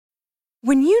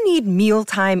When you need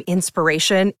mealtime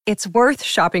inspiration, it's worth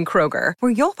shopping Kroger,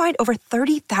 where you'll find over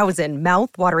 30,000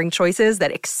 mouth-watering choices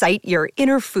that excite your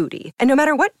inner foodie. And no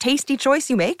matter what tasty choice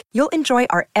you make, you'll enjoy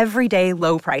our everyday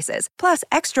low prices, plus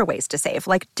extra ways to save,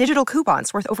 like digital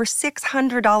coupons worth over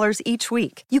 $600 each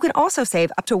week. You can also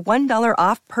save up to $1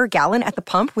 off per gallon at the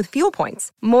pump with fuel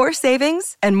points. More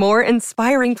savings and more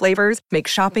inspiring flavors make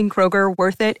shopping Kroger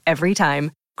worth it every time.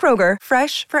 Kroger,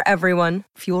 fresh for everyone.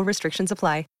 Fuel restrictions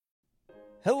apply.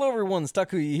 Hello everyone,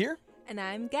 Takuya here. And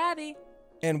I'm Gabby.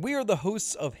 And we are the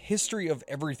hosts of History of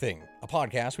Everything, a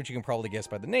podcast which you can probably guess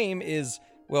by the name is,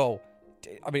 well,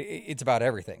 it's about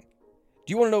everything.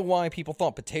 Do you want to know why people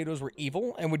thought potatoes were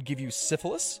evil and would give you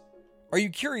syphilis? Are you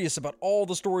curious about all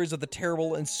the stories of the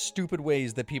terrible and stupid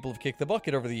ways that people have kicked the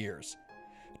bucket over the years?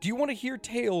 Do you want to hear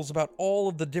tales about all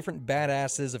of the different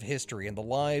badasses of history and the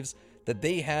lives that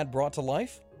they had brought to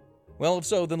life? Well, if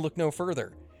so, then look no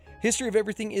further. History of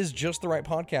Everything is just the right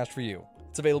podcast for you.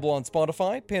 It's available on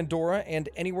Spotify, Pandora, and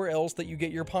anywhere else that you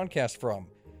get your podcast from.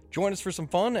 Join us for some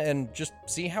fun and just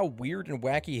see how weird and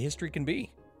wacky history can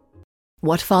be.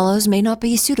 What follows may not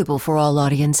be suitable for all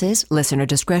audiences. Listener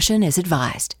discretion is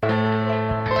advised.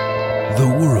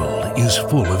 The world is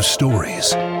full of stories.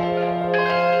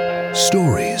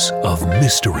 Stories of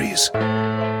mysteries,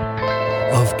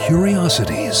 of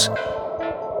curiosities,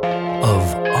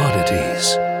 of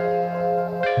oddities.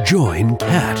 Join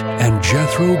Kat and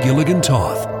Jethro Gilligan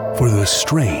Toth for the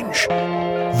strange,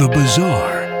 the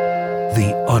bizarre,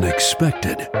 the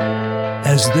unexpected,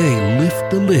 as they lift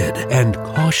the lid and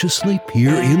cautiously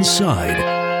peer inside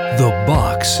the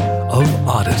box of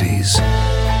oddities.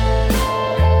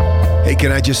 Hey,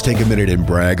 can I just take a minute and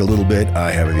brag a little bit?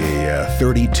 I have a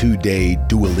 32-day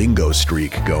Duolingo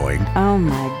streak going. Oh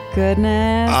my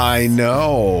goodness. I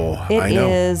know. It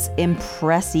is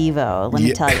impressivo, let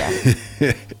me tell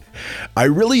you. I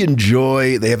really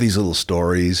enjoy, they have these little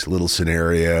stories, little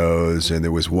scenarios, and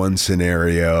there was one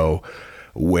scenario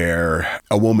where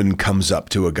a woman comes up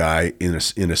to a guy in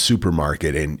a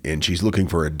supermarket and she's looking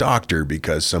for a doctor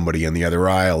because somebody on the other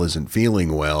aisle isn't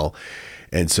feeling well.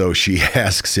 And so she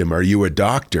asks him, "Are you a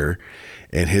doctor?"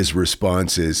 And his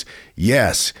response is,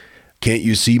 "Yes. Can't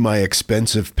you see my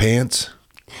expensive pants?"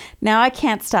 Now I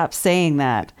can't stop saying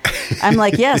that. I'm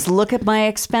like, yes, look at my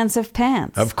expensive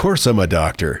pants. Of course I'm a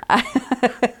doctor.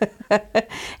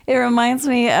 It reminds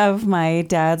me of my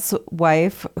dad's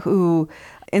wife who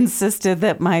insisted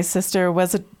that my sister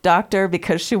was a doctor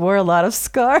because she wore a lot of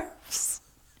scarves.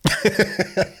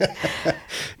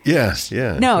 Yes,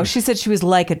 yeah. No, she said she was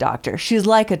like a doctor. She's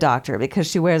like a doctor because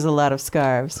she wears a lot of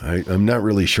scarves. I'm not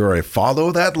really sure I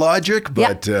follow that logic,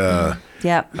 but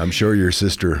Yep. I'm sure your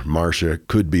sister, Marcia,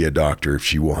 could be a doctor if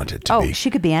she wanted to be. Oh, she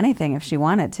could be anything if she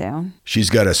wanted to. She's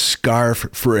got a scarf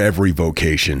for every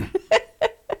vocation.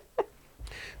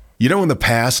 You know, in the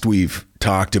past, we've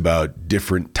talked about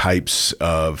different types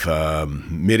of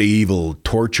medieval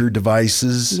torture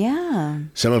devices. Yeah.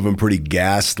 Some of them pretty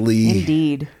ghastly.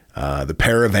 Indeed. The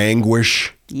Pear of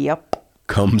Anguish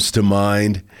comes to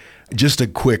mind. Just a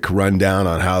quick rundown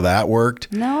on how that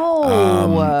worked.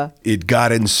 No. It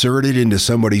got inserted into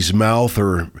somebody's mouth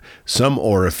or some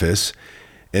orifice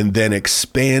and then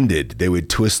expanded. They would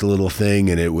twist a little thing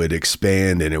and it would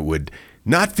expand and it would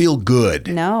not feel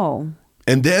good. No.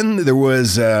 And then there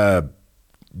was, do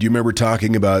you remember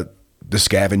talking about the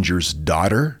scavenger's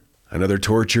daughter? Another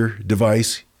torture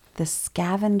device? The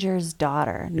scavenger's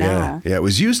daughter. No. Yeah, it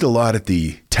was used a lot at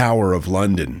the Tower of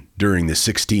London during the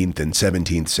 16th and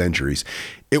 17th centuries.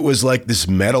 It was like this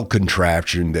metal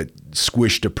contraption that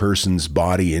squished a person's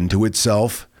body into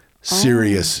itself.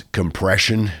 Serious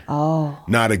compression. Oh.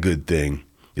 Not a good thing.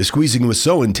 The squeezing was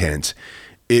so intense,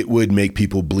 it would make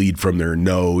people bleed from their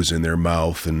nose and their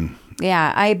mouth and...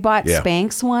 Yeah, I bought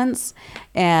Spanx once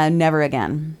and never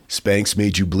again. Spanx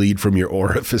made you bleed from your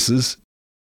orifices?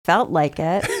 Felt like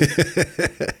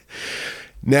it.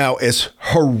 Now, as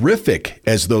horrific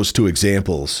as those two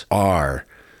examples are,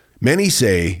 many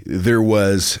say there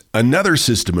was another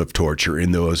system of torture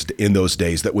in those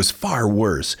days that was far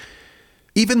worse,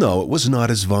 even though it was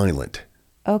not as violent.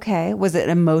 Okay. Was it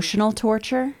emotional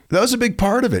torture? That was a big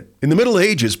part of it. In the Middle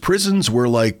Ages, prisons were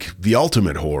like the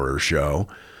ultimate horror show.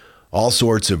 All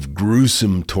sorts of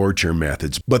gruesome torture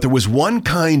methods. But there was one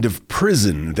kind of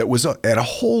prison that was at a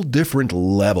whole different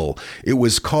level. It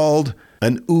was called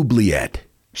an oubliette.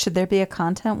 Should there be a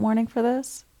content warning for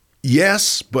this?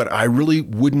 Yes, but I really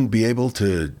wouldn't be able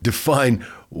to define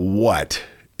what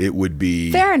it would be.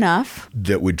 Fair enough.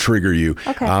 That would trigger you.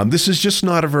 Okay. This is just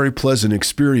not a very pleasant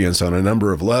experience on a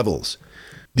number of levels.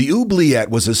 The oubliette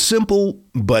was a simple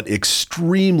but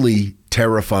extremely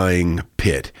terrifying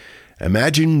pit.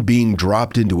 Imagine being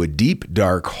dropped into a deep,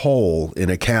 dark hole in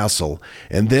a castle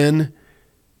and then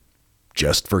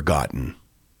just forgotten.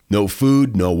 No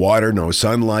food, no water, no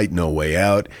sunlight, no way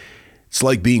out. It's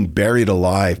like being buried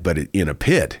alive, but in a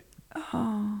pit.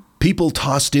 Oh. People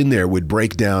tossed in there would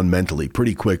break down mentally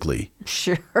pretty quickly.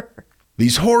 Sure.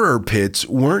 These horror pits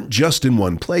weren't just in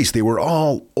one place. They were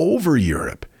all over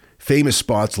Europe. Famous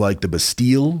spots like the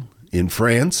Bastille in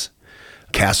France,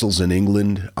 castles in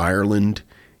England, Ireland,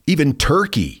 even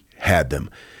Turkey had them.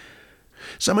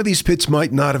 Some of these pits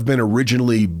might not have been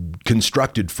originally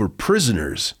constructed for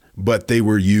prisoners, but they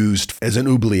were used as an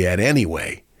oubliette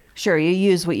anyway. Sure, you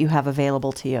use what you have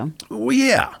available to you. Well,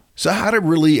 yeah. So how to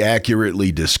really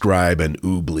accurately describe an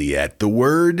oubliette? The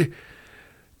word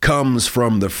comes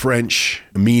from the French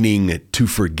meaning to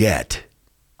forget.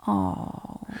 Oh.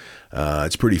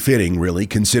 It's pretty fitting, really,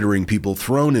 considering people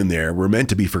thrown in there were meant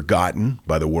to be forgotten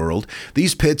by the world.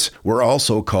 These pits were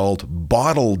also called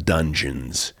bottle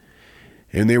dungeons,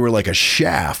 and they were like a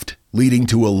shaft leading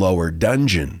to a lower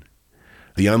dungeon.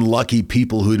 The unlucky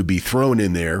people who'd be thrown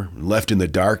in there, left in the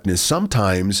darkness,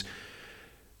 sometimes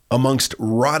amongst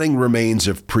rotting remains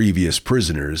of previous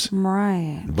prisoners.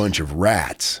 Right. A bunch of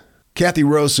rats. Kathy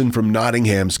Rosen from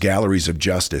Nottingham's Galleries of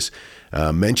Justice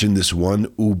mentioned this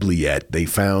one oubliette they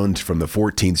found from the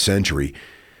 14th century.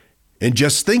 And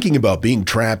just thinking about being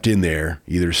trapped in there,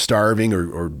 either starving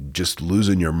or just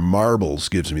losing your marbles,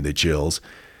 gives me the chills.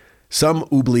 Some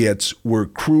oubliettes were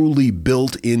cruelly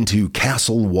built into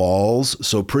castle walls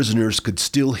so prisoners could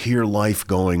still hear life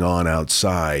going on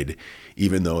outside,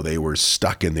 even though they were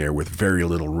stuck in there with very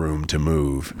little room to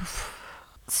move.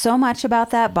 So much about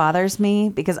that bothers me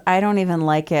because I don't even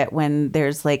like it when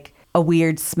there's like a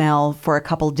weird smell for a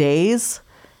couple days.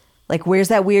 Like, where's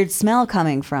that weird smell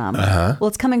coming from? Uh-huh. Well,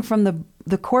 it's coming from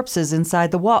the corpses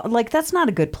inside the wall. Like, that's not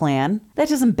a good plan. That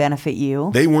doesn't benefit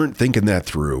you. They weren't thinking that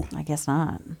through. I guess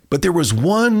not. But there was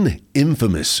one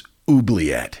infamous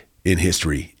oubliette in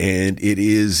history, and it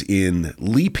is in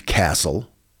Leap Castle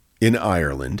in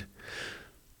Ireland.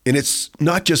 And it's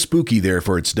not just spooky there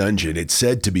for its dungeon. It's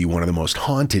said to be one of the most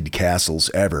haunted castles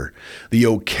ever. The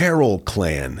O'Carroll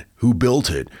clan who built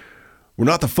it were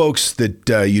not the folks that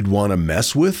you'd want to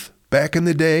mess with back in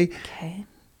the day. Okay.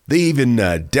 They even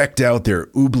decked out their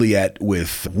oubliette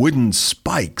with wooden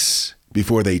spikes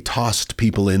before they tossed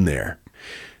people in there.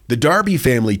 The Darby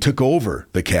family took over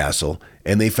the castle,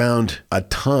 and they found a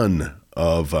ton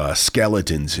of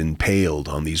skeletons impaled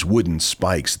on these wooden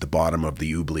spikes at the bottom of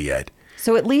the oubliette.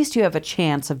 So at least you have a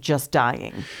chance of just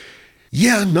dying.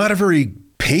 Yeah, not a very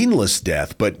painless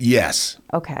death, but yes.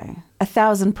 Okay.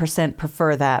 1,000%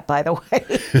 prefer that, by the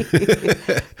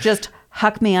way. Just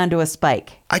huck me onto a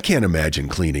spike. I can't imagine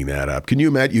cleaning that up. Can you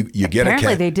imagine? You get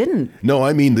Apparently they didn't. No,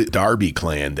 I mean the Darby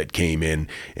clan that came in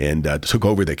and took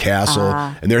over the castle.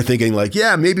 And they're thinking like,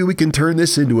 yeah, maybe we can turn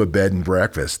this into a bed and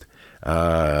breakfast.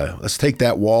 Let's take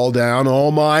that wall down. Oh,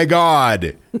 my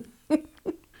God.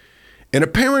 And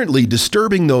apparently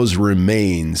disturbing those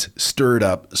remains stirred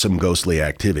up some ghostly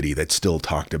activity that's still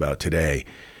talked about today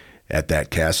at that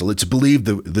castle. It's believed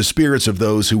the spirits of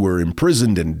those who were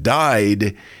imprisoned and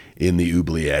died in the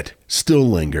oubliette still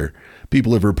linger.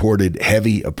 People have reported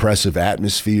heavy, oppressive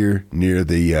atmosphere near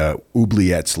the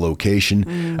oubliette's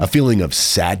location, a feeling of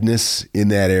sadness in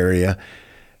that area.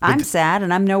 I'm sad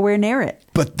and I'm nowhere near it.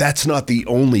 But that's not the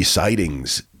only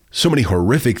sightings. So many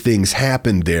horrific things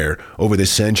happened there over the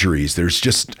centuries. There's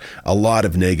just a lot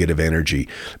of negative energy.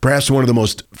 Perhaps one of the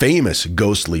most famous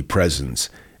ghostly presence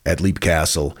at Leap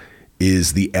Castle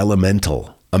is the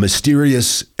Elemental, a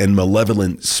mysterious and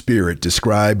malevolent spirit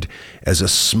described as a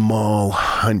small,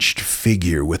 hunched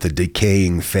figure with a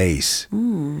decaying face.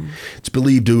 It's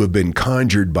believed to have been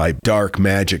conjured by dark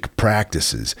magic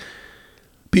practices.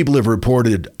 People have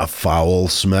reported a foul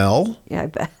smell. Yeah, I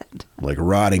bet. Like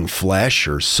rotting flesh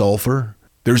or sulfur.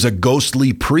 There's a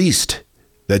ghostly priest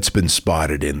that's been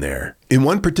spotted in there. In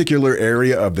one particular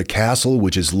area of the castle,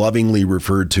 which is lovingly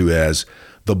referred to as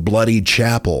the Bloody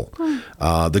Chapel,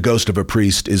 the ghost of a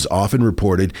priest is often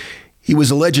reported. He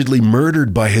was allegedly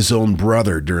murdered by his own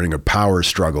brother during a power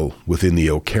struggle within the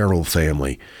O'Carroll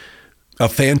family. A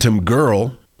phantom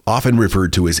girl, often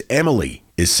referred to as Emily,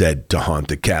 is said to haunt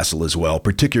the castle as well,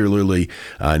 particularly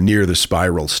near the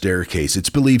spiral staircase. It's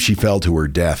believed she fell to her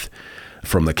death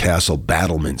from the castle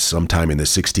battlements sometime in the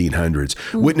 1600s.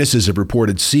 Witnesses have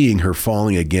reported seeing her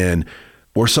falling again,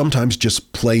 or sometimes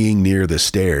just playing near the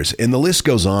stairs. And the list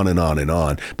goes on and on and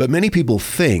on. But many people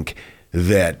think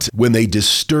that when they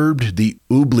disturbed the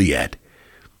oubliette,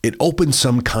 it opened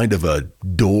some kind of a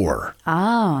door.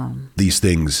 These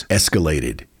things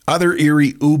escalated Other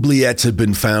eerie oubliettes have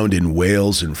been found in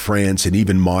Wales and France and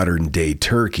even modern-day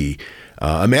Turkey.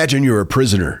 Imagine you're a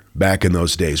prisoner back in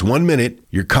those days. 1 minute,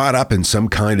 you're caught up in some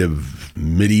kind of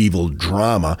medieval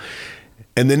drama,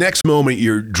 and the next moment,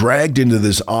 you're dragged into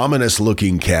this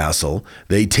ominous-looking castle.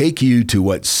 They take you to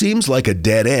what seems like a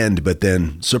dead end, but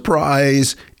then,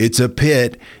 surprise, it's a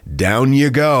pit. Down you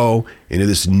go into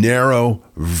this narrow,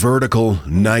 vertical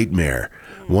nightmare.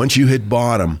 Once you hit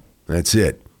bottom, that's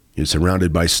it. You're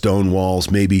surrounded by stone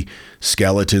walls, maybe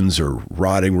skeletons or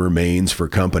rotting remains for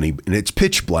company, and it's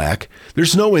pitch black.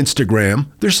 There's no Instagram.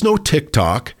 There's no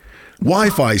TikTok.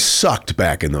 Wi-Fi sucked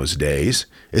back in those days,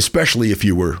 especially if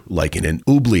you were like in an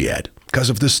oubliette because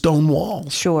of the stone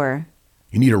walls. Sure.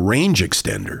 You need a range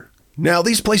extender. Now,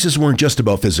 these places weren't just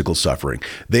about physical suffering.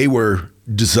 They were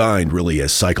designed really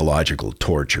as psychological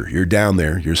torture. You're down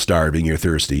there, you're starving, you're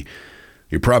thirsty.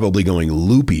 You're probably going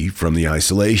loopy from the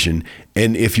isolation.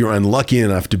 And if you're unlucky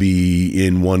enough to be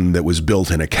in one that was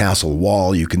built in a castle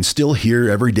wall, you can still hear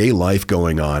everyday life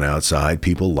going on outside,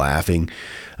 people laughing.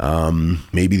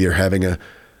 Maybe they're having a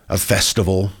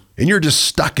festival, and you're just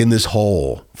stuck in this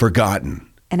hole, forgotten.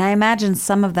 And I imagine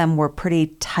some of them were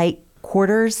pretty tight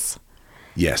quarters.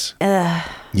 Yes. Yeah.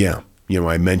 You know,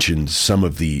 I mentioned some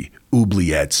of the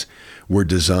oubliettes were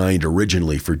designed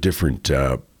originally for different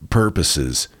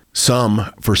purposes.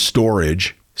 Some for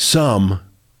storage. Some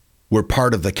were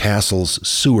part of the castle's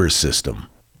sewer system.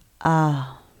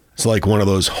 It's like one of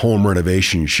those home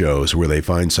renovation shows where they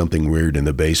find something weird in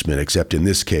the basement, except in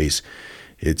this case,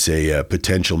 it's a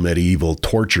potential medieval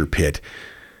torture pit.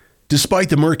 Despite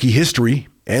the murky history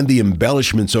and the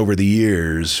embellishments over the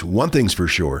years, one thing's for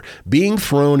sure. Being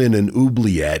thrown in an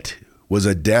oubliette was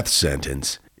a death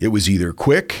sentence. It was either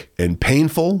quick and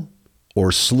painful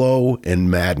or slow and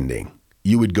maddening.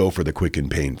 You would go for the quick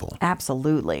and painful.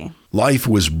 Absolutely. Life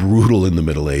was brutal in the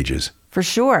Middle Ages. For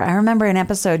sure. I remember an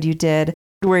episode you did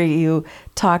where you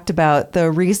talked about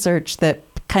the research that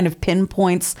kind of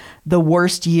pinpoints the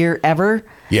worst year ever.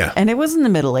 Yeah. And it was in the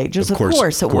Middle Ages. Of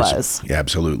course it was. Yeah,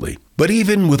 absolutely. But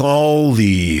even with all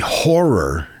the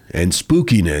horror and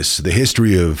spookiness, the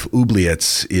history of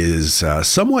oubliettes is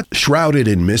somewhat shrouded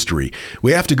in mystery.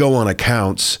 We have to go on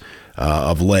accounts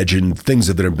of legend, things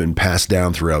that have been passed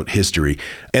down throughout history,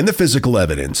 and the physical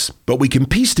evidence. But we can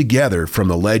piece together from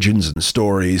the legends and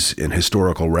stories and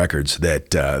historical records that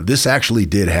this actually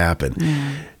did happen.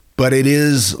 But it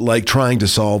is like trying to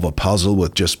solve a puzzle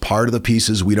with just part of the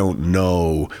pieces. We don't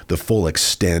know the full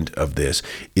extent of this.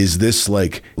 Is this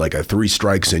like a 3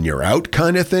 strikes and you're out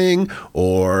kind of thing?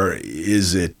 Or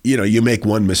is it, you make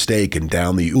one mistake and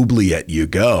down the oubliette you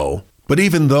go? But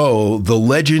even though the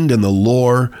legend and the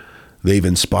lore they've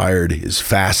inspired is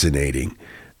fascinating,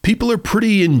 people are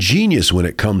pretty ingenious when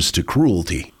it comes to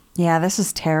cruelty. Yeah, this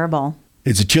is terrible.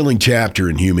 It's a chilling chapter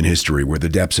in human history where the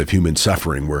depths of human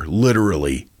suffering were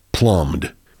literally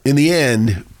plumbed. In the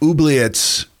end,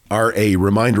 oubliettes are a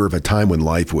reminder of a time when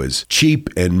life was cheap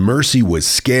and mercy was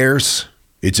scarce.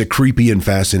 It's a creepy and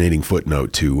fascinating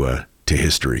footnote to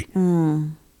history.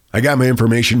 I got my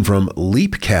information from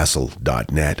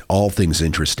leapcastle.net, all things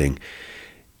interesting.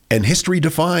 And history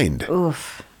defined.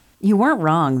 Oof. You weren't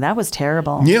wrong. That was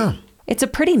terrible. Yeah. It's a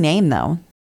pretty name, though.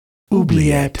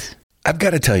 Oubliette. I've got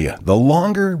to tell you, the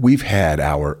longer we've had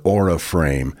our Aura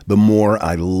frame, the more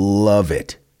I love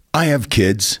it. I have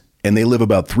kids, and they live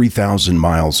about 3,000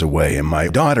 miles away, and my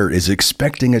daughter is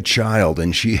expecting a child,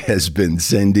 and she has been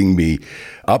sending me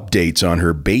updates on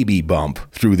her baby bump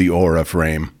through the Aura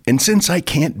frame. And since I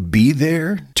can't be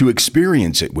there to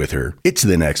experience it with her, it's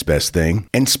the next best thing.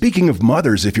 And speaking of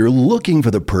mothers, if you're looking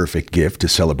for the perfect gift to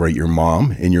celebrate your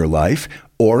mom in your life,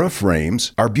 Aura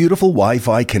frames are beautiful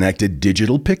Wi-Fi connected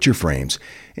digital picture frames.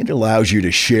 It allows you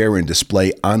to share and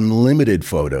display unlimited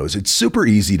photos. It's super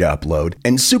easy to upload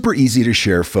and super easy to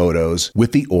share photos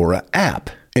with the Aura app.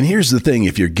 And here's the thing,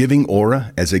 if you're giving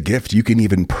Aura as a gift, you can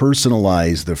even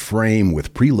personalize the frame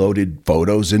with preloaded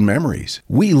photos and memories.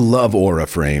 We love Aura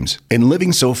frames, and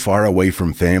living so far away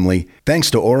from family,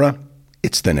 thanks to Aura,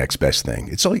 it's the next best thing.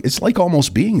 It's like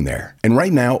almost being there. And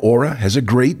right now, Aura has a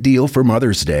great deal for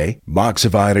Mother's Day. Box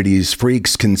of Oddities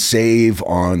freaks can save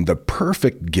on the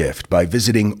perfect gift by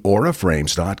visiting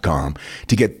auraframes.com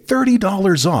to get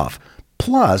 $30 off,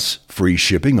 plus free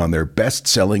shipping on their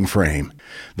best-selling frame.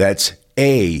 That's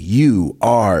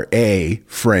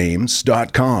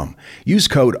auraframes.com. Use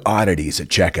code oddities at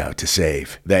checkout to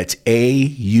save. That's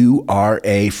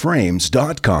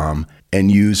auraframes.com and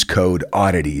use code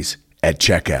oddities at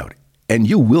checkout, and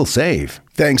you will save.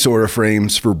 Thanks, Aura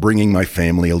Frames, for bringing my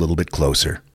family a little bit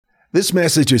closer. This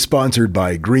message is sponsored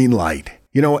by Greenlight.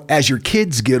 You know, as your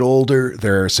kids get older,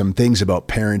 there are some things about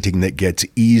parenting that gets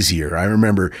easier. I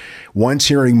remember once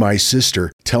hearing my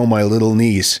sister tell my little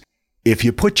niece, "If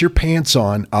you put your pants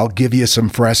on, I'll give you some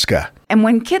Fresca." And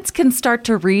when kids can start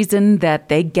to reason that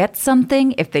they get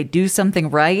something if they do something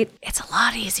right, it's a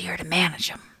lot easier to manage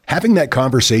them. Having that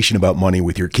conversation about money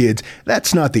with your kids,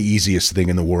 that's not the easiest thing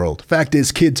in the world. Fact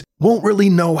is, kids won't really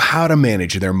know how to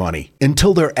manage their money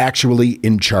until they're actually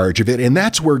in charge of it, and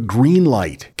that's where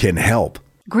Greenlight can help.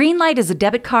 Greenlight is a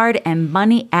debit card and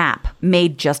money app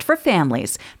made just for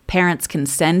families. Parents can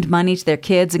send money to their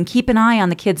kids and keep an eye on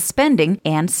the kids' spending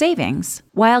and savings,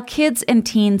 while kids and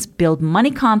teens build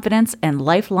money confidence and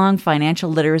lifelong financial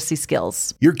literacy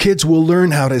skills. Your kids will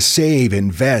learn how to save,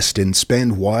 invest, and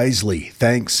spend wisely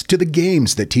thanks to the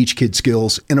games that teach kids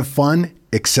skills in a fun,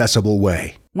 accessible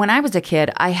way. When I was a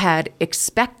kid, I had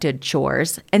expected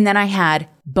chores, and then I had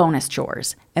bonus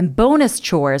chores. And bonus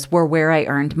chores were where I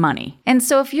earned money. And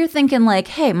so if you're thinking like,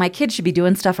 hey, my kid should be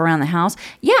doing stuff around the house,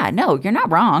 yeah, no, you're not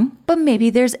wrong. But maybe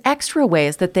there's extra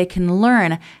ways that they can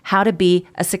learn how to be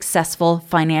a successful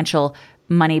financial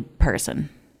money person.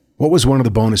 What was one of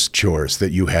the bonus chores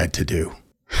that you had to do?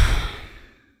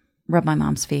 Rub my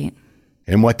mom's feet.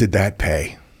 And what did that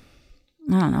pay?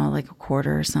 I don't know, like a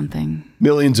quarter or something.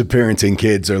 Millions of parents and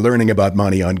kids are learning about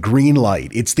money on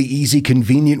Greenlight. It's the easy,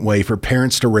 convenient way for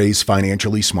parents to raise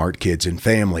financially smart kids and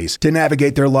families to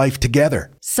navigate their life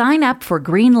together. Sign up for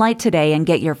Greenlight today and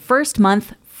get your first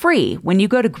month free when you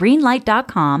go to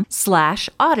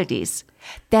greenlight.com/oddities.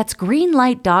 That's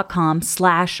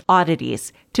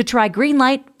greenlight.com/oddities to try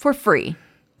Greenlight for free.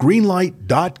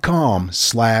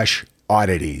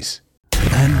 Greenlight.com/oddities.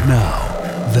 And now,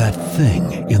 that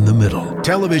thing in the middle.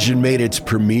 Television made its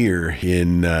premiere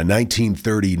in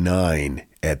 1939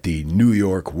 at the New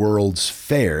York World's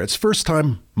Fair. It's the first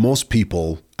time most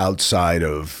people outside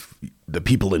of the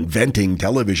people inventing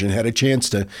television had a chance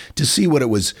to see what it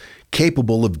was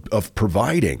capable of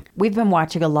providing. We've been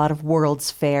watching a lot of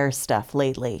World's Fair stuff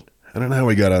lately. I don't know how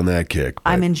we got on that kick.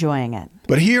 I'm enjoying it.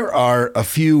 But here are a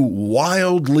few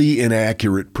wildly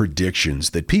inaccurate predictions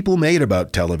that people made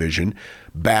about television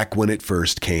back when it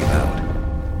first came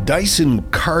out. Dyson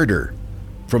Carter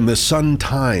from the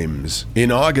Sun-Times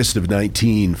in August of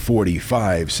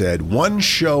 1945 said, "One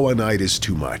show a night is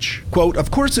too much." Quote, "Of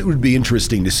course it would be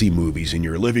interesting to see movies in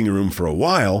your living room for a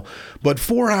while, but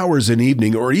 4 hours an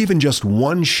evening or even just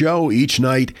one show each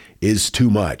night is too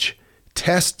much.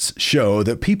 Tests show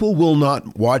that people will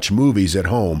not watch movies at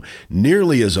home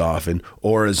nearly as often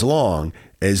or as long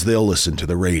as they'll listen to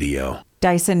the radio."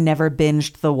 Dyson never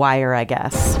binged The Wire, I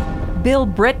guess. Bill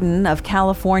Britton of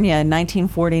California in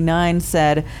 1949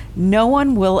 said, "No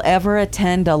one will ever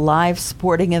attend a live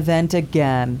sporting event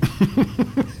again."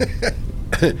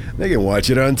 They can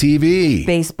watch it on TV.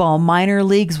 Baseball minor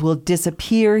leagues will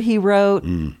disappear, he wrote.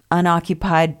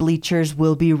 Unoccupied bleachers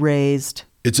will be raised.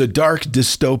 It's a dark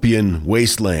dystopian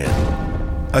wasteland.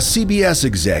 A CBS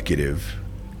executive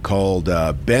called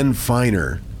Ben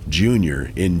Feiner Jr.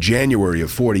 in January of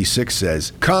 46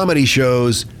 says, "Comedy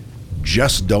shows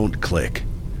just don't click.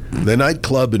 The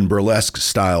nightclub and burlesque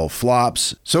style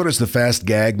flops. So does the fast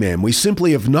gag man. We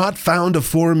simply have not found a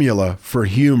formula for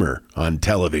humor on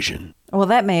television." Well,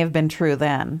 that may have been true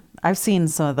then. I've seen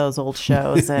some of those old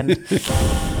shows, and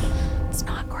it's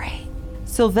not great.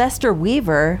 Sylvester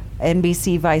Weaver,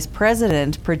 NBC vice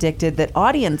president, predicted that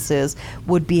audiences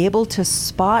would be able to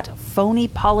spot phony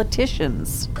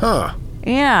politicians. Huh.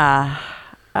 Yeah.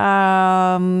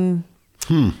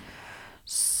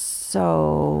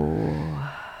 So,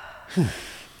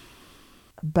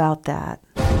 about that.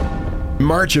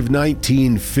 March of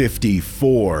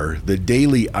 1954, the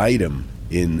Daily Item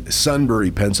in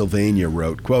Sunbury, Pennsylvania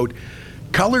wrote, quote,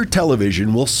 "Color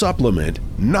television will supplement,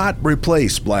 not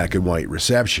replace black and white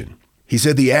reception." He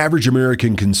said the average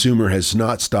American consumer has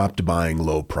not stopped buying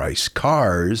low-priced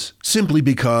cars simply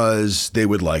because they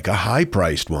would like a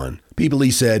high-priced one. People,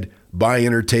 he said, buy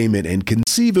entertainment, and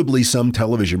conceivably some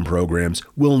television programs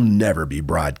will never be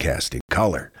broadcast in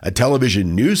color. A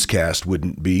television newscast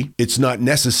wouldn't be. It's not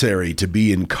necessary to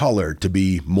be in color to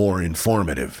be more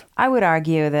informative. I would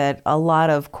argue that a lot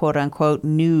of quote-unquote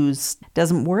news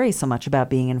doesn't worry so much about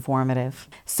being informative.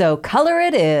 So color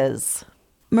it is.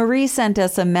 Marie sent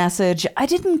us a message. "I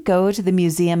didn't go to the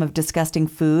Museum of Disgusting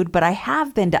Food, but I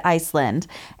have been to Iceland,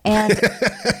 and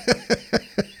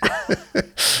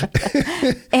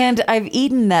and I've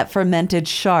eaten that fermented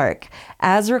shark.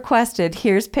 As requested,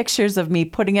 here's pictures of me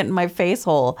putting it in my face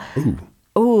hole.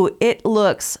 Ooh, it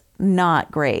looks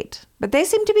not great, but they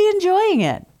seem to be enjoying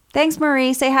it. Thanks,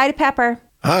 Marie. Say hi to Pepper."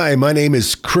 Hi, my name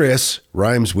is Chris,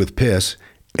 rhymes with piss,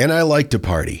 and I like to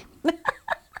party.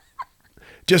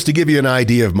 Just to give you an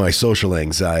idea of my social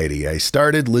anxiety, I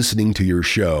started listening to your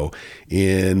show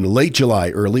in late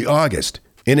July, early August,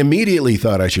 and immediately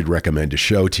thought I should recommend a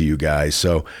show to you guys.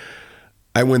 So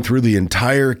I went through the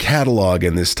entire catalog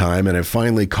in this time, and I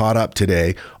finally caught up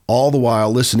today, all the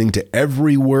while listening to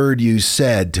every word you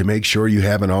said to make sure you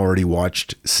haven't already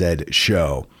watched said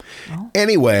show. Oh.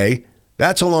 Anyway,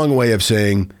 that's a long way of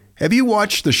saying, have you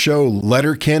watched the show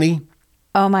Letterkenny?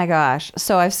 Oh my gosh.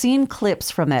 So I've seen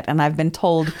clips from it, and I've been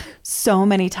told so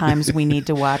many times we need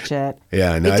to watch it.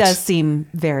 Yeah, it does seem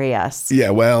very us. Yeah,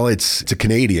 well, it's a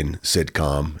Canadian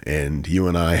sitcom, and you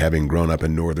and I, having grown up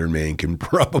in northern Maine, can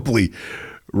probably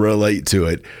relate to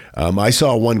it. I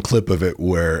saw one clip of it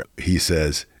where he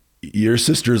says, "Your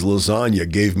sister's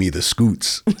lasagna gave me the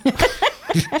scoots."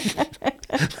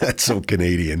 That's so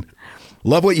Canadian.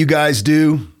 Love what you guys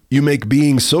do. You make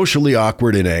being socially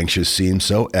awkward and anxious seem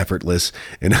so effortless,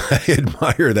 and I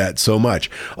admire that so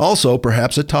much. Also,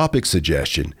 perhaps a topic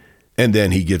suggestion. And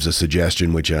then he gives a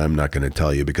suggestion, which I'm not going to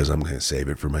tell you because I'm going to save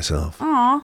it for myself.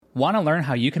 Aw. Want to learn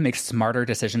how you can make smarter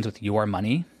decisions with your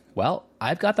money? Well,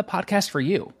 I've got the podcast for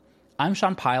you. I'm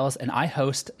Sean Piles, and I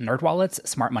host NerdWallet's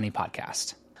Smart Money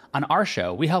Podcast. On our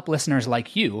show, we help listeners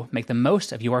like you make the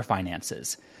most of your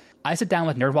finances. I sit down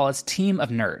with NerdWallet's team of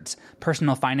nerds,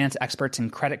 personal finance experts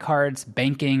in credit cards,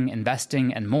 banking,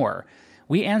 investing, and more.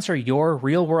 We answer your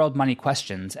real-world money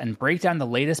questions and break down the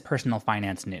latest personal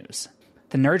finance news.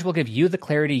 The nerds will give you the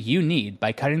clarity you need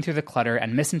by cutting through the clutter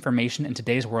and misinformation in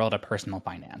today's world of personal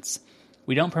finance.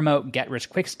 We don't promote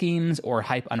get-rich-quick schemes or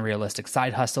hype unrealistic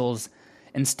side hustles.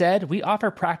 Instead, we offer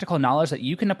practical knowledge that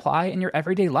you can apply in your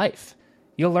everyday life.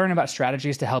 You'll learn about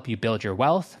strategies to help you build your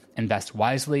wealth, invest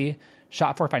wisely,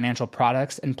 shop for financial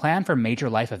products, and plan for major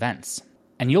life events.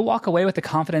 And you'll walk away with the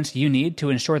confidence you need to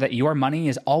ensure that your money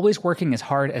is always working as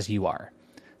hard as you are.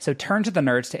 So turn to the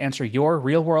nerds to answer your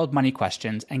real-world money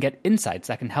questions and get insights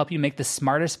that can help you make the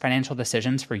smartest financial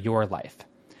decisions for your life.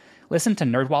 Listen to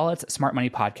NerdWallet's Smart Money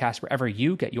Podcast wherever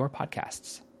you get your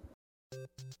podcasts.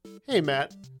 Hey,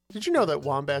 Matt. Did you know that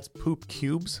wombats poop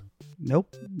cubes?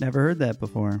 Nope, never heard that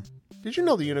before. Did you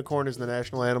know the unicorn is the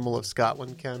national animal of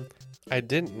Scotland, Ken? I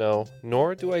didn't know,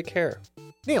 nor do I care.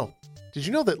 Neil, did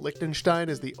you know that Liechtenstein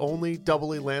is the only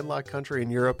doubly landlocked country in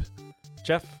Europe?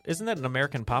 Jeff, isn't that an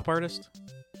American pop artist?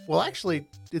 Well, actually,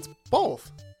 it's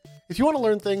both. If you want to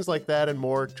learn things like that and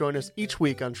more, join us each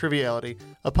week on Triviality,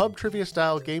 a pub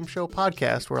trivia-style game show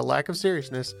podcast where a lack of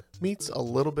seriousness meets a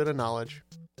little bit of knowledge.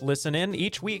 Listen in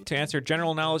each week to answer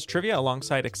general knowledge trivia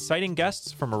alongside exciting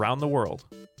guests from around the world.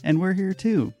 And we're here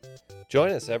too.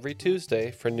 Join us every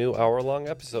Tuesday for new hour-long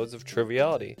episodes of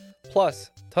Triviality, plus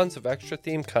tons of extra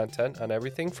theme content on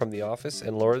everything from The Office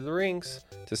and Lord of the Rings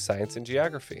to science and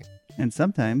geography. And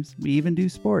sometimes we even do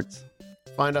sports.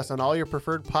 Find us on all your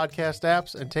preferred podcast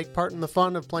apps and take part in the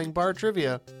fun of playing bar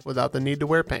trivia without the need to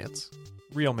wear pants.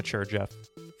 Real mature, Jeff.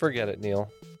 Forget it, Neil.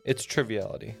 It's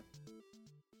Triviality.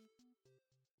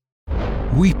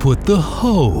 We put the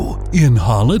ho in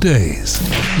holidays.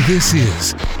 This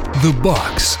is the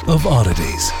Box of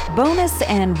Oddities. Bowness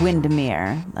and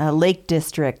Windermere, a lake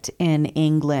district in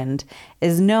England,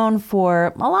 is known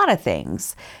for a lot of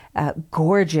things.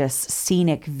 Gorgeous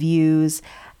scenic views,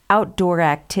 outdoor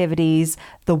activities,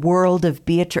 the World of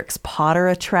Beatrix Potter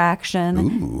attraction,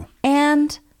 Ooh.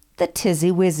 And the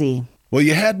Tizzy Wizzy. Well,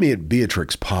 you had me at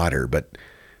Beatrix Potter, but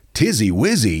Tizzy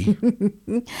Wizzy?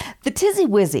 The Tizzy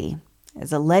Wizzy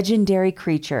is a legendary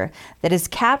creature that has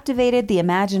captivated the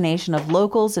imagination of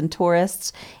locals and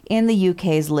tourists in the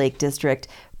UK's Lake District,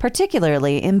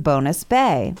 particularly in Bowness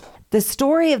Bay. The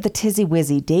story of the Tizzy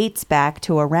Wizzy dates back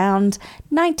to around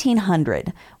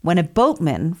 1900, when a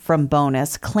boatman from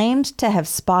Bowness claimed to have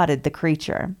spotted the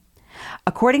creature.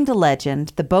 According to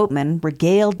legend, the boatman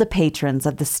regaled the patrons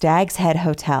of the Stag's Head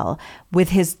Hotel with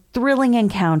his thrilling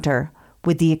encounter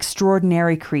with the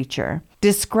extraordinary creature,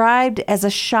 described as a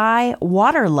shy,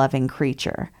 water-loving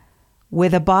creature,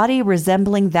 with a body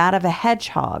resembling that of a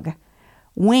hedgehog,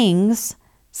 wings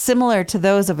similar to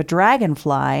those of a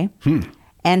dragonfly,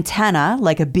 antenna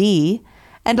like a bee,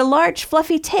 and a large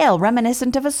fluffy tail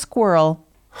reminiscent of a squirrel.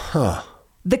 Huh.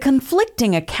 The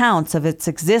conflicting accounts of its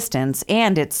existence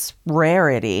and its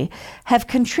rarity have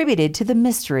contributed to the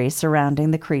mystery surrounding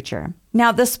the creature.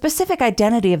 Now, the specific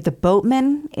identity of the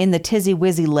boatman in the Tizzy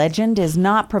Wizzy legend is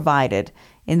not provided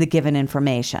in the given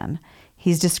information.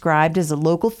 He's described as a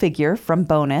local figure from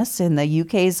Bowness in the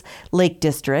UK's Lake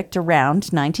District around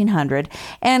 1900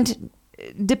 and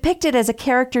depicted as a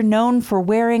character known for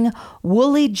wearing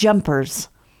woolly jumpers.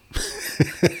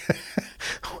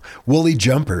 Woolly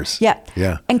jumpers. Yeah.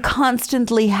 Yeah. And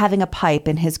constantly having a pipe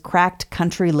in his cracked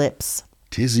country lips.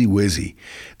 Tizzy Wizzy.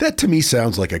 That to me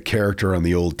sounds like a character on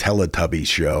the old Teletubbies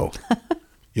show.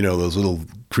 You know, those little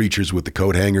creatures with the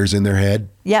coat hangers in their head?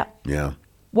 Yep. Yeah.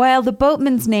 While the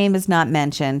boatman's name is not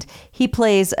mentioned, he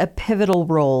plays a pivotal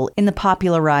role in the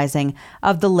popularizing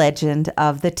of the legend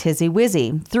of the Tizzy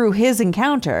Wizzy through his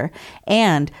encounter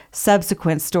and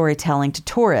subsequent storytelling to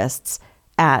tourists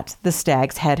at the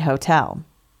Stag's Head Hotel.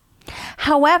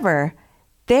 However,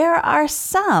 there are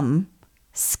some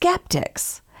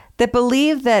skeptics that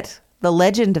believe that the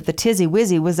legend of the Tizzy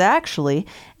Wizzy was actually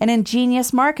an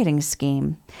ingenious marketing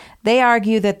scheme. They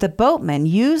argue that the boatman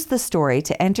used the story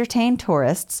to entertain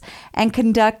tourists and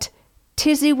conduct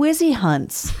Tizzy Wizzy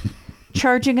hunts,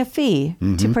 charging a fee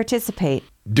to participate.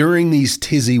 During these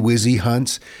Tizzy Wizzy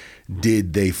hunts,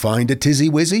 did they find a Tizzy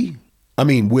Wizzy? I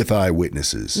mean, with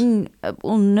eyewitnesses.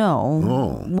 Well,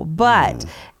 no. But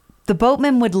the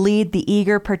boatman would lead the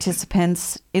eager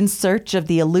participants in search of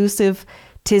the elusive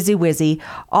Tizzy Wizzy,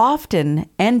 often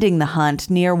ending the hunt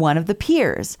near one of the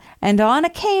piers. And on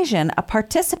occasion, a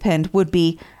participant would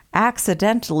be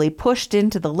accidentally pushed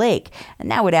into the lake,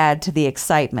 and that would add to the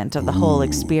excitement of the whole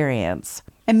experience.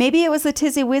 And maybe it was the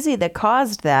Tizzy Wizzy that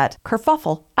caused that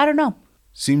kerfuffle. I don't know.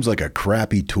 Seems like a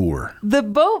crappy tour. The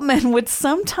boatman would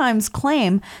sometimes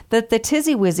claim that the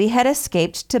Tizzy Wizzy had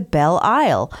escaped to Belle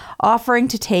Isle, offering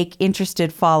to take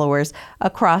interested followers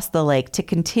across the lake to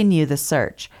continue the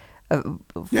search.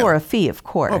 For a fee, of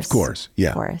course. Of course, yeah.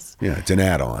 Of course. Yeah, it's an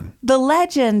add-on. The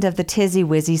legend of the Tizzy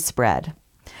Wizzy spread.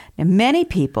 Now, many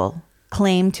people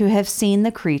claim to have seen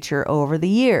the creature over the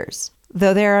years,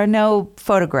 though there are no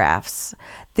photographs.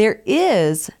 There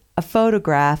is a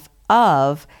photograph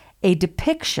of a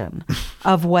depiction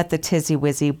of what the Tizzy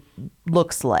Wizzy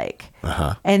looks like.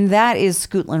 And that is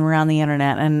scootling around the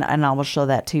internet, and I will show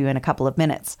that to you in a couple of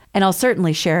minutes. And I'll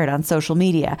certainly share it on social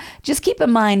media. Just keep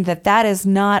in mind that that is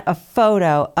not a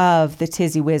photo of the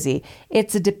Tizzy Wizzy.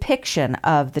 It's a depiction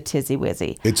of the Tizzy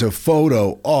Wizzy. It's a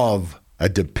photo of a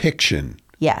depiction.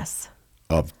 Yes.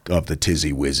 Of the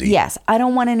Tizzy Wizzy. Yes. I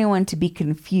don't want anyone to be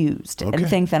confused and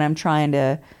think that I'm trying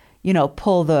to,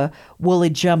 pull the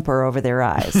woolly jumper over their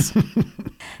eyes.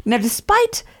 Now,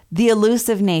 despite the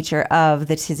elusive nature of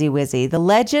the Tizzy Wizzy, the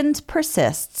legend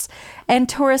persists, and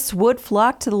tourists would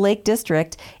flock to the Lake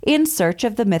District in search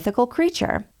of the mythical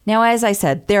creature. Now, as I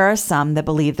said, there are some that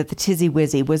believe that the Tizzy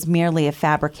Wizzy was merely a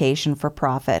fabrication for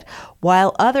profit,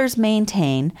 while others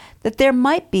maintain that there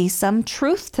might be some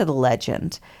truth to the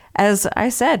legend. As I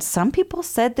said, some people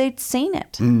said they'd seen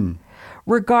it.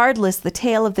 Regardless, the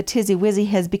tale of the Tizzy Wizzy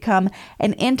has become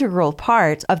an integral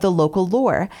part of the local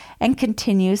lore and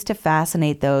continues to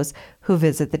fascinate those who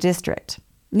visit the district.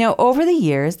 Now, over the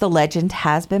years, the legend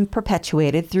has been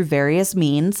perpetuated through various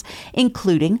means,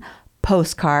 including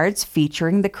postcards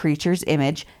featuring the creature's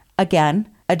image, again,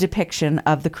 a depiction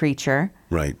of the creature.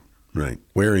 Right.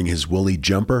 Wearing his woolly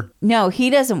jumper? No,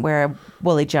 he doesn't wear a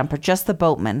woolly jumper, just the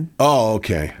boatman. Oh,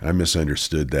 okay. I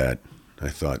misunderstood that. I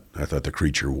thought the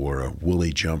creature wore a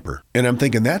woolly jumper. And I'm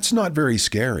thinking, that's not very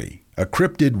scary. A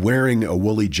cryptid wearing a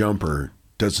woolly jumper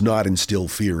does not instill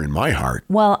fear in my heart.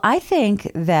 Well, I think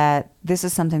that this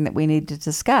is something that we need to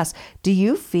discuss. Do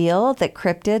you feel that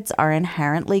cryptids are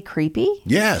inherently creepy?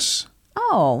 Yes.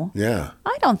 Oh. Yeah.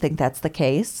 I don't think that's the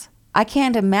case. I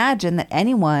can't imagine that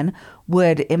anyone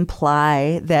would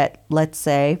imply that, let's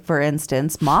say, for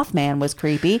instance, Mothman was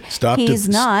creepy. He's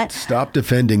not. Stop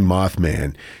defending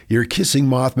Mothman. You're kissing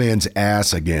Mothman's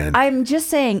ass again. I'm just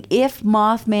saying, if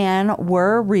Mothman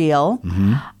were real,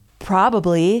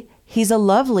 probably he's a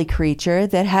lovely creature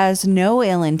that has no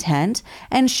ill intent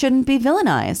and shouldn't be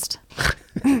villainized.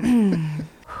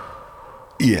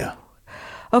 Yeah.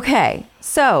 Okay,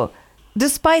 so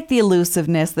despite the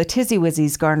elusiveness, the Tizzy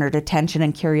Wizzy's garnered attention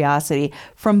and curiosity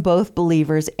from both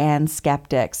believers and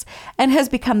skeptics, and has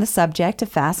become the subject of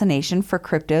fascination for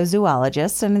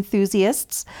cryptozoologists and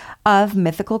enthusiasts of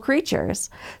mythical creatures.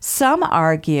 Some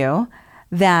argue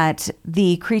that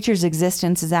the creature's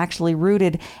existence is actually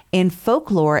rooted in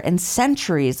folklore and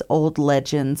centuries-old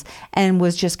legends and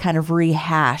was just kind of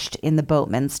rehashed in the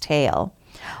boatman's tale,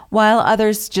 while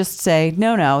others just say,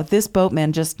 no, this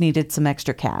boatman just needed some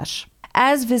extra cash.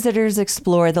 As visitors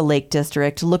explore the Lake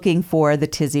District looking for the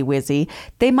Tizzy Wizzy,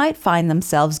 they might find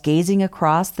themselves gazing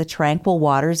across the tranquil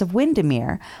waters of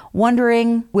Windermere,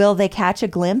 wondering, will they catch a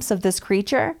glimpse of this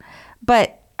creature?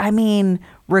 But,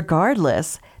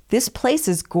 regardless, this place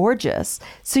is gorgeous,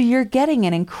 so you're getting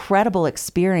an incredible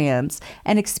experience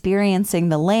and experiencing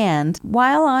the land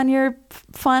while on your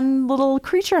fun little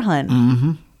creature hunt.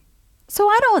 So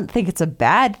I don't think it's a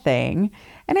bad thing.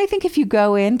 And I think if you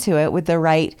go into it with the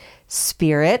right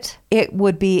spirit, it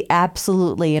would be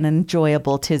absolutely an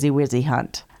enjoyable Tizzy Wizzy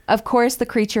hunt. Of course, the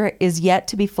creature is yet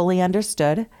to be fully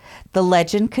understood. The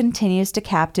legend continues to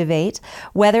captivate.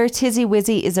 Whether Tizzy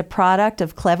Wizzy is a product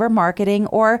of clever marketing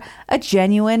or a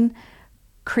genuine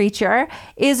creature,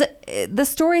 the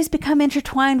stories become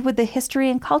intertwined with the history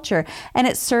and culture, and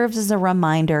it serves as a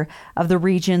reminder of the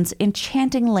region's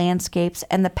enchanting landscapes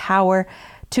and the power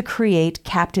to create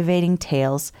captivating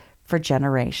tales for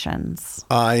generations.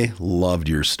 I loved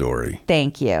your story.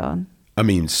 Thank you. I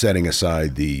mean, setting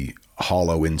aside the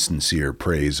hollow, insincere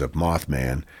praise of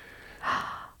Mothman,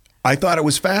 I thought it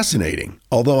was fascinating.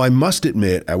 Although I must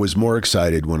admit, I was more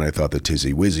excited when I thought the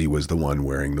Tizzy Wizzy was the one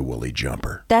wearing the woolly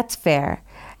jumper. That's fair.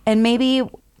 And maybe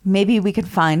we could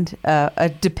find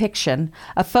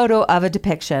a photo of a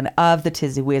depiction of the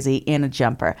Tizzy Wizzy in a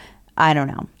jumper. I don't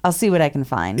know. I'll see what I can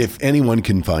find. If anyone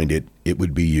can find it, it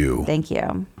would be you. Thank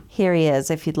you. Here he is,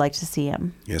 if you'd like to see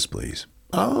him. Yes, please.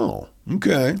 Oh,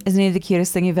 okay. Isn't he the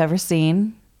cutest thing you've ever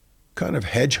seen? Kind of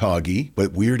hedgehoggy,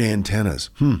 but weird antennas.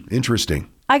 Interesting.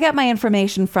 I got my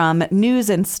information from News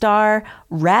and Star,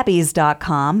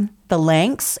 Rabbies.com, The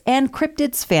Lanks, and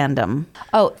Cryptids Fandom.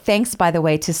 Oh, thanks, by the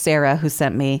way, to Sarah, who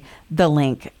sent me the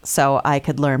link so I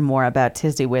could learn more about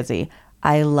Tizzy Wizzy.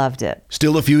 I loved it.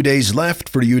 Still a few days left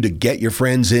for you to get your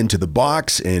friends into the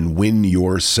box and win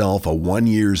yourself a 1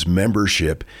 year's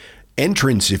membership,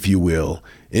 entrance, if you will,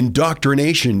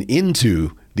 indoctrination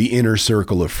into the inner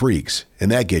circle of freaks, and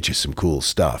that gets you some cool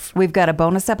stuff. We've got a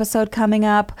bonus episode coming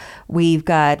up. We've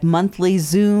got monthly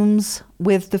Zooms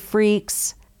with the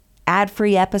freaks,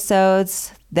 ad-free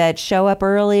episodes that show up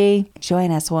early.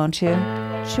 Join us, won't you?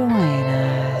 Join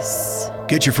us.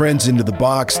 Get your friends into the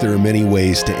box. There are many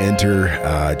ways to enter.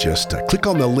 Just click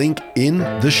on the link in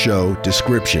the show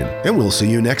description, and we'll see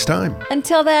you next time.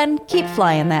 Until then, keep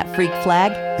flying that freak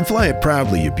flag. And fly it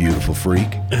proudly, you beautiful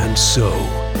freak. And so,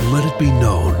 let it be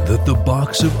known that the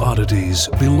Box of Oddities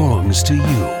belongs to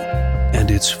you,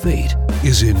 and its fate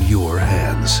is in your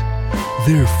hands.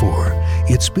 Therefore,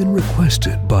 it's been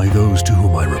requested by those to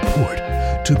whom I report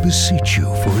to beseech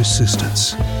you for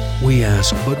assistance. We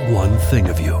ask but one thing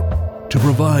of you, to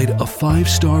provide a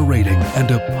 5-star rating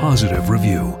and a positive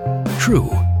review. True,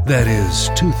 that is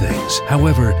 2 things.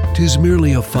 However, 'tis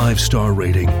merely a 5-star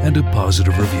rating and a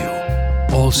positive review.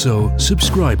 Also,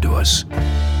 subscribe to us.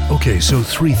 Okay, so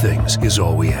 3 things is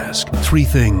all we ask. 3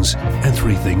 things and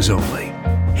 3 things only.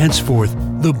 Henceforth,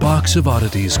 the Box of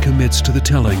Oddities commits to the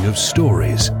telling of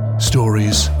stories.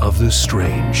 Stories of the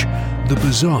strange, the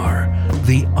bizarre,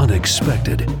 the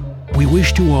unexpected. We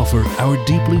wish to offer our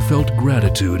deeply felt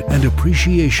gratitude and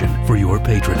appreciation for your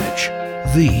patronage.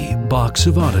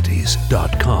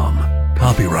 TheBoxOfOddities.com.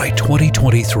 Copyright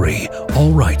 2023.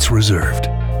 All rights reserved.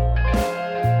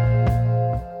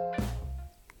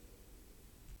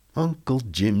 Uncle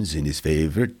Jim's in his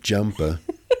favorite jumper.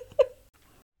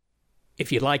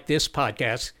 If you like this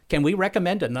podcast, can we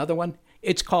recommend another one?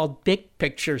 It's called Big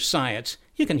Picture Science.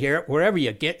 You can hear it wherever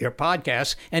you get your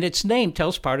podcasts, and its name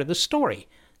tells part of the story.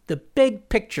 The big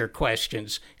picture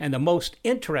questions and the most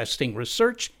interesting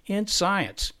research in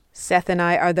science. Seth and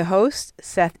I are the hosts.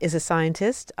 Seth is a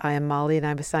scientist. I am Molly, and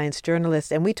I'm a science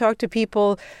journalist. And we talk to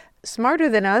people smarter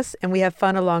than us, and we have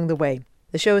fun along the way.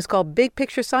 The show is called Big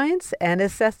Picture Science, and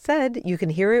as Seth said, you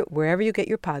can hear it wherever you get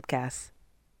your podcasts.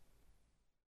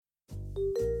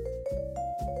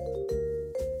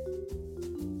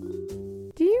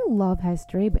 Do you love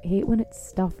history but hate when it's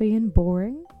stuffy and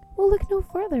boring? Well, look no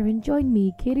further and join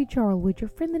me, Katie Charlwood, your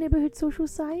friendly neighbourhood social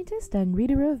scientist and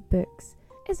reader of books,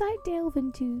 as I delve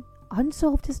into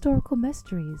unsolved historical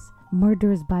mysteries,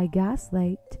 murders by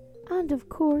gaslight, and of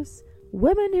course,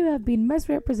 women who have been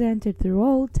misrepresented through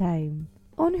all time.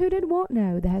 On Who Did What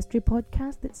Now, the history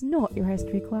podcast that's not your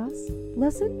history class.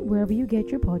 Listen wherever you get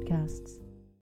your podcasts.